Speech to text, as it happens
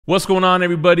What's going on,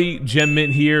 everybody?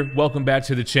 GemMint here. Welcome back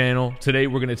to the channel. Today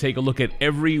we're going to take a look at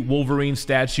every Wolverine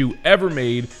statue ever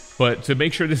made, but to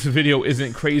make sure this video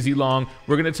isn't crazy long,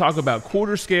 we're going to talk about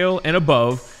quarter scale and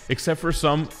above, except for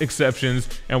some exceptions,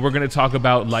 and we're going to talk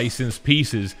about licensed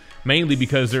pieces, mainly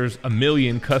because there's a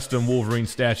million custom Wolverine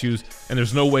statues, and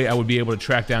there's no way I would be able to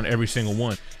track down every single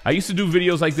one. I used to do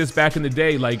videos like this back in the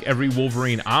day, like every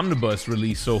Wolverine omnibus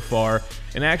release so far,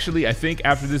 and actually I think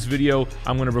after this video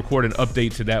I'm going to record an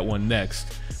update to that one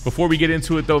next. Before we get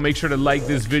into it though, make sure to like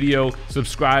this video,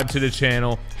 subscribe to the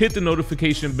channel, hit the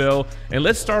notification bell, and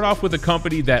let's start off with a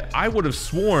company that I would have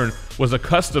sworn was a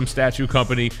custom statue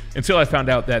company until I found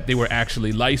out that they were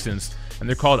actually licensed, and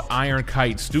they're called Iron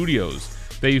Kite Studios.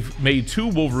 They've made two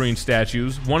Wolverine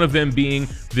statues, one of them being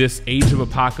this Age of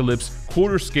Apocalypse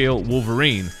quarter scale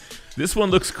Wolverine. This one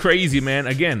looks crazy, man.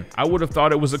 Again, I would have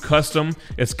thought it was a custom.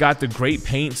 It's got the great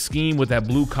paint scheme with that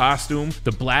blue costume,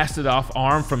 the blasted off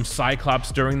arm from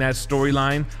Cyclops during that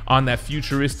storyline on that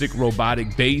futuristic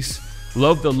robotic base.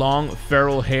 Love the long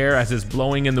feral hair as it's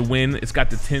blowing in the wind. It's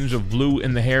got the tinge of blue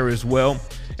in the hair as well,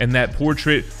 and that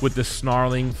portrait with the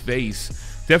snarling face.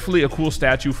 Definitely a cool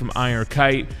statue from Iron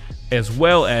Kite, as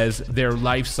well as their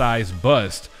life-size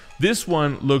bust. This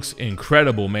one looks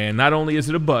incredible, man. Not only is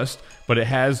it a bust, but it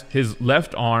has his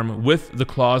left arm with the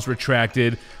claws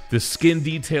retracted. The skin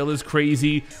detail is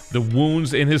crazy. The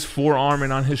wounds in his forearm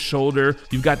and on his shoulder.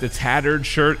 You've got the tattered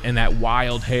shirt and that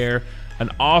wild hair. An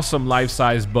awesome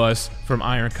life-size bust from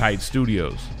Iron Kite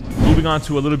Studios. Moving on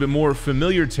to a little bit more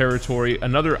familiar territory,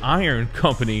 another Iron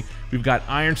company. We've got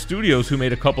Iron Studios, who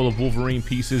made a couple of Wolverine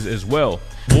pieces as well.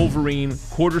 Wolverine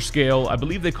quarter scale, I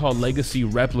believe they call Legacy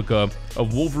replica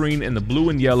of Wolverine in the blue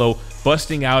and yellow,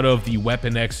 busting out of the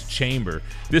Weapon X chamber.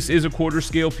 This is a quarter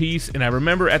scale piece, and I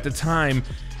remember at the time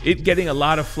it getting a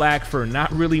lot of flack for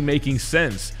not really making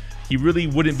sense. He really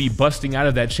wouldn't be busting out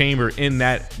of that chamber in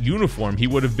that uniform. He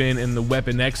would have been in the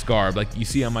Weapon X garb like you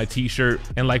see on my t-shirt,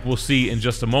 and like we'll see in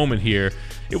just a moment here.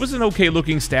 It was an okay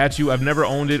looking statue. I've never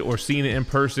owned it or seen it in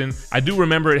person. I do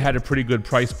remember it had a pretty good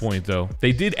price point though.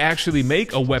 They did actually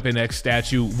make a Weapon X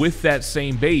statue with that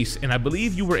same base, and I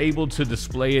believe you were able to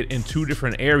display it in two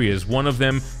different areas. One of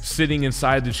them sitting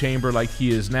inside the chamber like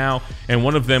he is now, and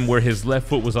one of them where his left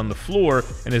foot was on the floor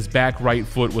and his back right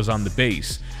foot was on the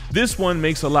base. This one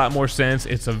makes a lot more sense.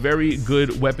 It's a very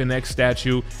good Weapon X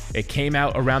statue. It came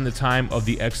out around the time of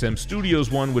the XM Studios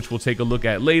one, which we'll take a look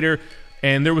at later.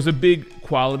 And there was a big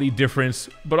quality difference,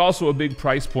 but also a big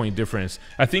price point difference.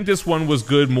 I think this one was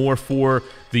good more for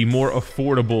the more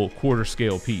affordable quarter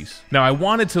scale piece. Now, I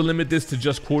wanted to limit this to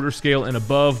just quarter scale and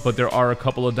above, but there are a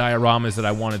couple of dioramas that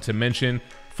I wanted to mention.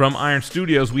 From Iron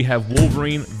Studios, we have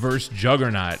Wolverine vs.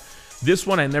 Juggernaut. This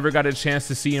one I never got a chance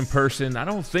to see in person. I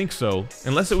don't think so,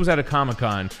 unless it was at a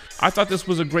Comic-Con. I thought this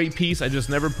was a great piece. I just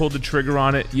never pulled the trigger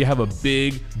on it. You have a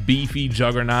big, beefy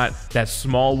Juggernaut, that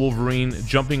small Wolverine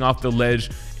jumping off the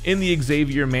ledge in the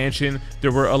Xavier mansion.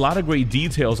 There were a lot of great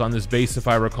details on this base, if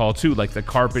I recall too, like the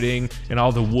carpeting and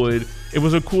all the wood. It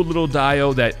was a cool little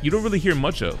dio that you don't really hear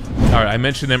much of. All right, I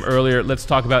mentioned them earlier. Let's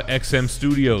talk about XM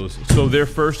Studios. So their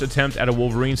first attempt at a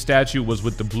Wolverine statue was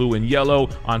with the blue and yellow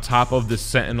on top of the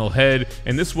Sentinel head,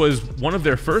 and this was one of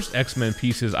their first X-Men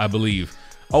pieces, I believe.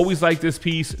 Always liked this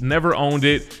piece, never owned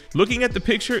it. Looking at the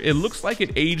picture, it looks like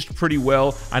it aged pretty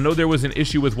well. I know there was an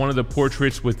issue with one of the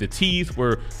portraits with the teeth,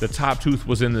 where the top tooth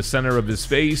was in the center of his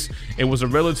face. It was a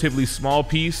relatively small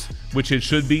piece, which it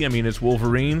should be. I mean, it's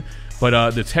Wolverine.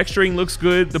 But the texturing looks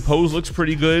good, the pose looks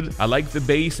pretty good. I like the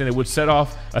base, and it would set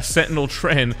off a Sentinel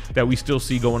trend that we still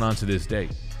see going on to this day.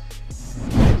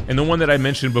 And the one that I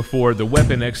mentioned before, the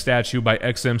Weapon X statue by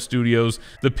XM Studios,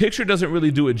 the picture doesn't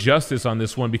really do it justice on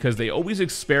this one because they always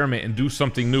experiment and do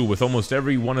something new with almost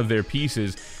every one of their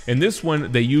pieces. In this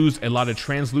one, they used a lot of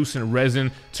translucent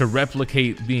resin to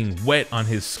replicate being wet on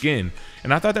his skin.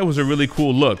 And I thought that was a really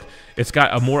cool look. It's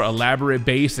got a more elaborate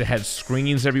base. It had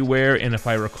screens everywhere, and if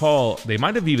I recall, they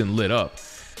might have even lit up.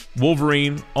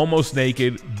 Wolverine, almost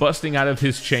naked, busting out of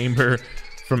his chamber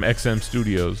from XM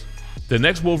Studios. The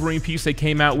next Wolverine piece they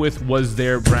came out with was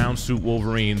their brown suit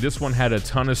Wolverine. This one had a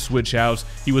ton of switch outs.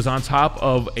 He was on top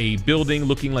of a building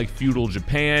looking like feudal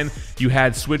Japan. You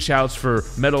had switch outs for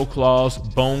metal claws,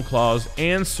 bone claws,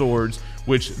 and swords,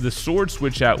 which the sword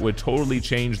switch out would totally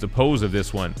change the pose of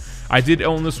this one. I did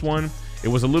own this one. It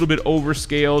was a little bit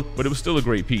overscaled, but it was still a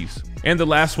great piece. And the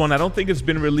last one, I don't think it's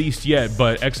been released yet,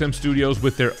 but XM Studios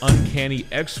with their Uncanny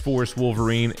X-Force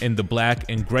Wolverine in the black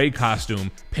and gray costume,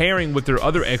 pairing with their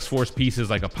other X-Force pieces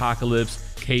like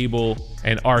Apocalypse, Cable,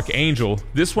 and Archangel,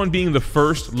 this one being the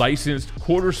first licensed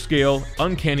quarter-scale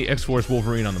Uncanny X-Force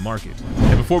Wolverine on the market.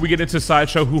 And before before we get into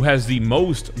Sideshow, who has the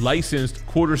most licensed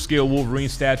quarter scale Wolverine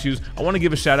statues, I want to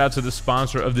give a shout out to the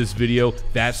sponsor of this video,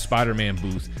 That's Spider-Man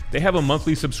Booth. They have a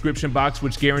monthly subscription box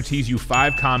which guarantees you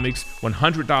 5 comics,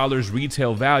 $100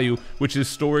 retail value, which is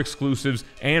store exclusives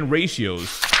and ratios.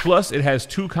 Plus, it has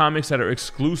 2 comics that are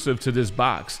exclusive to this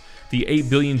box. The 8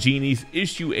 Billion Genies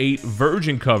issue 8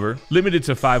 Virgin cover, limited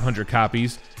to 500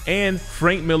 copies, and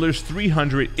Frank Miller's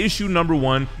 300 issue number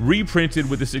 1, reprinted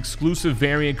with this exclusive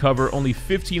variant cover, only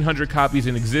 1,500 copies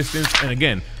in existence, and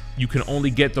again, you can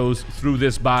only get those through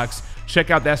this box. Check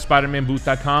out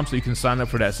THATSPIDERMANBOOTH.com so you can sign up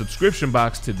for that subscription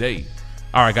box today.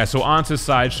 Alright guys, so on to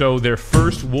Sideshow, their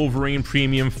first Wolverine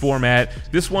premium format.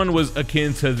 This one was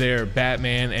akin to their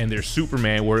Batman and their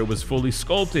Superman, where it was fully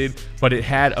sculpted, but it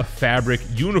had a fabric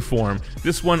uniform.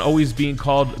 This one always being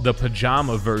called the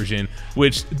pajama version,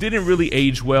 which didn't really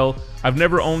age well. I've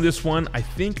never owned this one. I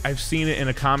think I've seen it in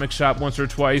a comic shop once or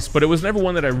twice, but it was never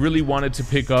one that I really wanted to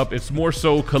pick up. It's more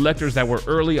so collectors that were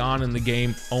early on in the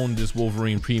game owned this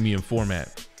Wolverine premium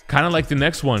format. Kind of like the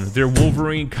next one, their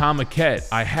Wolverine Comiquette.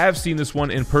 I have seen this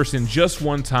one in person just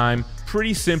one time.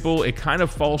 Pretty simple. It kind of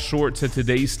falls short to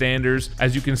today's standards.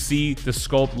 As you can see, the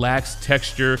sculpt lacks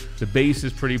texture. The base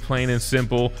is pretty plain and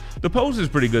simple. The pose is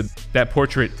pretty good. That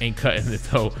portrait ain't cutting it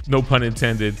though, no pun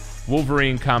intended.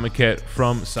 Wolverine Comiquette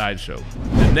from Sideshow.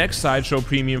 The next Sideshow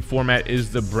premium format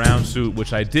is the brown suit,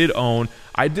 which I did own.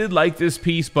 I did like this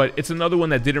piece, but it's another one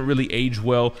that didn't really age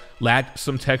well, lacked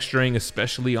some texturing,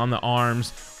 especially on the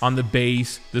arms, on the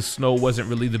base. The snow wasn't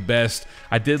really the best.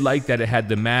 I did like that it had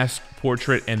the masked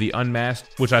portrait and the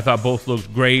unmasked, which I thought both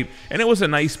looked great, and it was a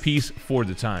nice piece for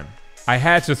the time. I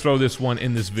had to throw this one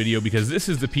in this video because this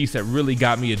is the piece that really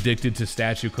got me addicted to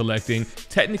statue collecting.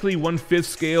 Technically 1/5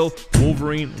 scale,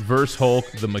 Wolverine vs. Hulk,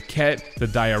 the maquette, the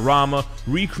diorama,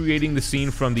 recreating the scene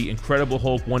from the Incredible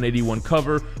Hulk 181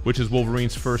 cover, which is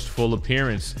Wolverine's first full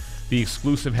appearance. The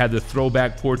exclusive had the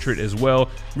throwback portrait as well.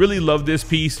 Really love this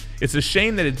piece. It's a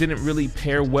shame that it didn't really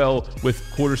pair well with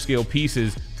quarter scale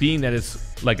pieces, being that it's,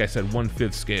 like I said,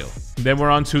 1/5 scale. Then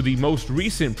we're on to the most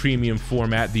recent premium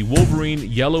format, the Wolverine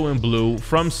Yellow and Blue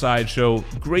from Sideshow.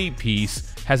 Great piece.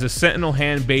 Has a Sentinel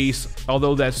hand base,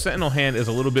 although that Sentinel hand is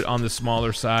a little bit on the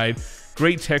smaller side.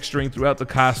 Great texturing throughout the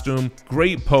costume.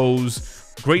 Great pose.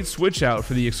 Great switch out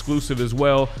for the exclusive as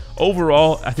well.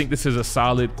 Overall, I think this is a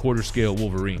solid quarter scale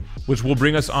Wolverine, which will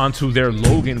bring us on to their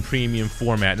Logan premium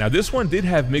format. Now this one did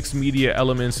have mixed media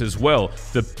elements as well.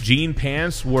 The jean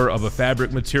pants were of a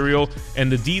fabric material,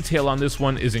 and the detail on this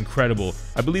one is incredible.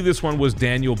 I believe this one was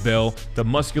Daniel Bell. The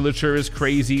musculature is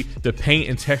crazy. The paint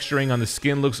and texturing on the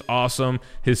skin looks awesome.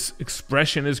 His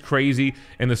expression is crazy,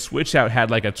 and the switch out had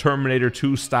like a Terminator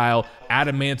 2 style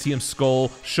adamantium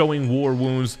skull showing war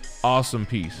wounds. Awesome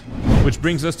piece. Which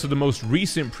brings us to the most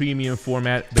recent premium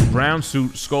format, the brown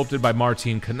suit sculpted by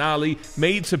Martin Canali,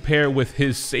 made to pair with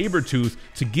his Sabretooth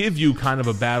to give you kind of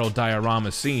a battle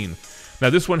diorama scene.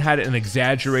 Now this one had an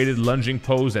exaggerated lunging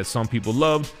pose that some people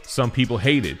loved, some people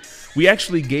hated. We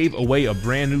actually gave away a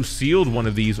brand new sealed one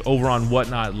of these over on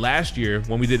Whatnot last year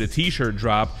when we did a t-shirt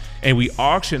drop, and we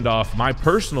auctioned off my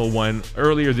personal one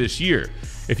earlier this year.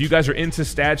 If you guys are into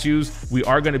statues, we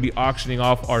are going to be auctioning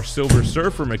off our Silver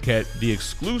Surfer maquette, the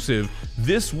exclusive,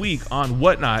 this week on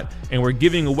Whatnot, and we're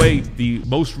giving away the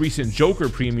most recent Joker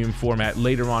premium format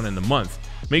later on in the month.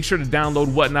 Make sure to download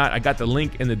Whatnot. I got the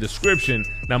link in the description.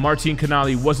 Now, Martin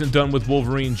Canali wasn't done with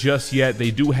Wolverine just yet.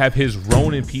 They do have his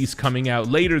Ronin piece coming out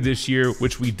later this year,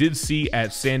 which we did see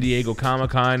at San Diego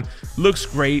Comic-Con. Looks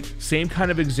great. Same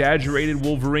kind of exaggerated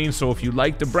Wolverine, so if you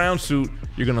like the brown suit,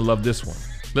 you're going to love this one.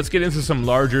 Let's get into some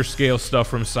larger scale stuff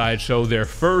from Sideshow. Their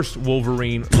first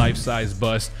Wolverine life-size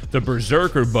bust, the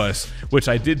Berserker bust, which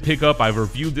I did pick up. I've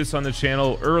reviewed this on the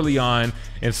channel early on,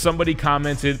 and somebody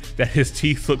commented that his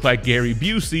teeth look like Gary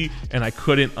Busey, and I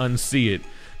couldn't unsee it.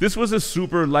 This was a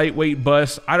super lightweight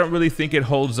bust. I don't really think it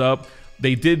holds up.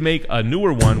 They did make a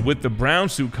newer one with the brown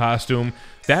suit costume.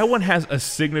 That one has a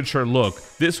signature look.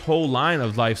 This whole line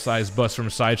of life-size busts from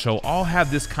Sideshow all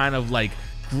have this kind of like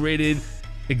gritted,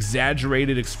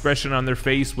 exaggerated expression on their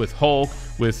face, with Hulk,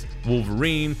 with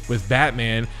Wolverine, with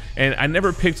Batman, and I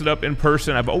never picked it up in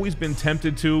person. I've always been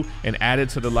tempted to and add it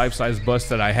to the life-size bust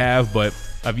that I have, but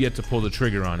I've yet to pull the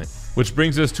trigger on it. Which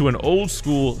brings us to an old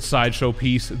school Sideshow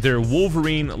piece, their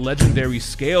Wolverine Legendary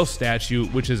Scale statue,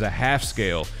 which is a half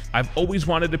scale. I've always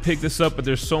wanted to pick this up, but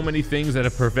there's so many things that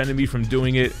have prevented me from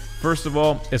doing it. First of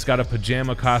all, it's got a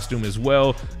pajama costume as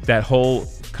well. That whole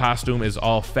costume is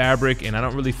all fabric, and I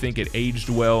don't really think it aged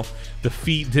well. The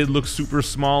feet did look super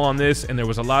small on this, and there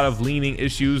was a lot of leaning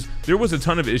issues. There was a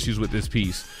ton of issues with this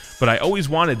piece, but I always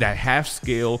wanted that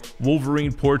half-scale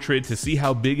Wolverine portrait to see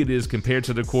how big it is compared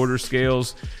to the quarter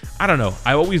scales. I don't know,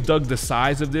 I always dug the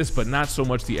size of this, but not so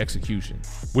much the execution.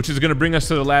 Which is gonna bring us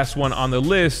to the last one on the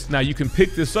list. Now you can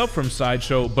pick this up from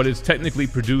Sideshow, but it's technically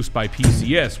produced by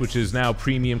PCS, which is now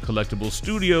Premium Collectibles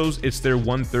Studios. It's their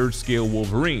 1/3 scale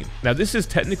Wolverine. Now this is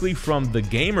technically from the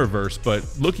Gamerverse, but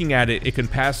looking at it, it can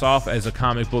pass off as a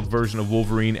comic book version of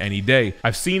Wolverine any day.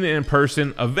 I've seen it in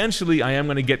person. Eventually I am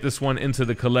gonna get this one into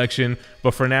the collection,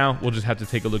 but for now, we'll just have to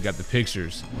take a look at the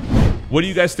pictures. What do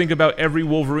you guys think about every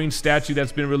Wolverine statue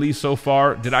that's been released so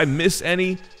far? Did I miss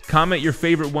any? Comment your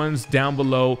favorite ones down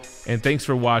below, and thanks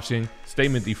for watching. Stay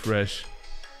minty fresh.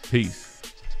 Peace.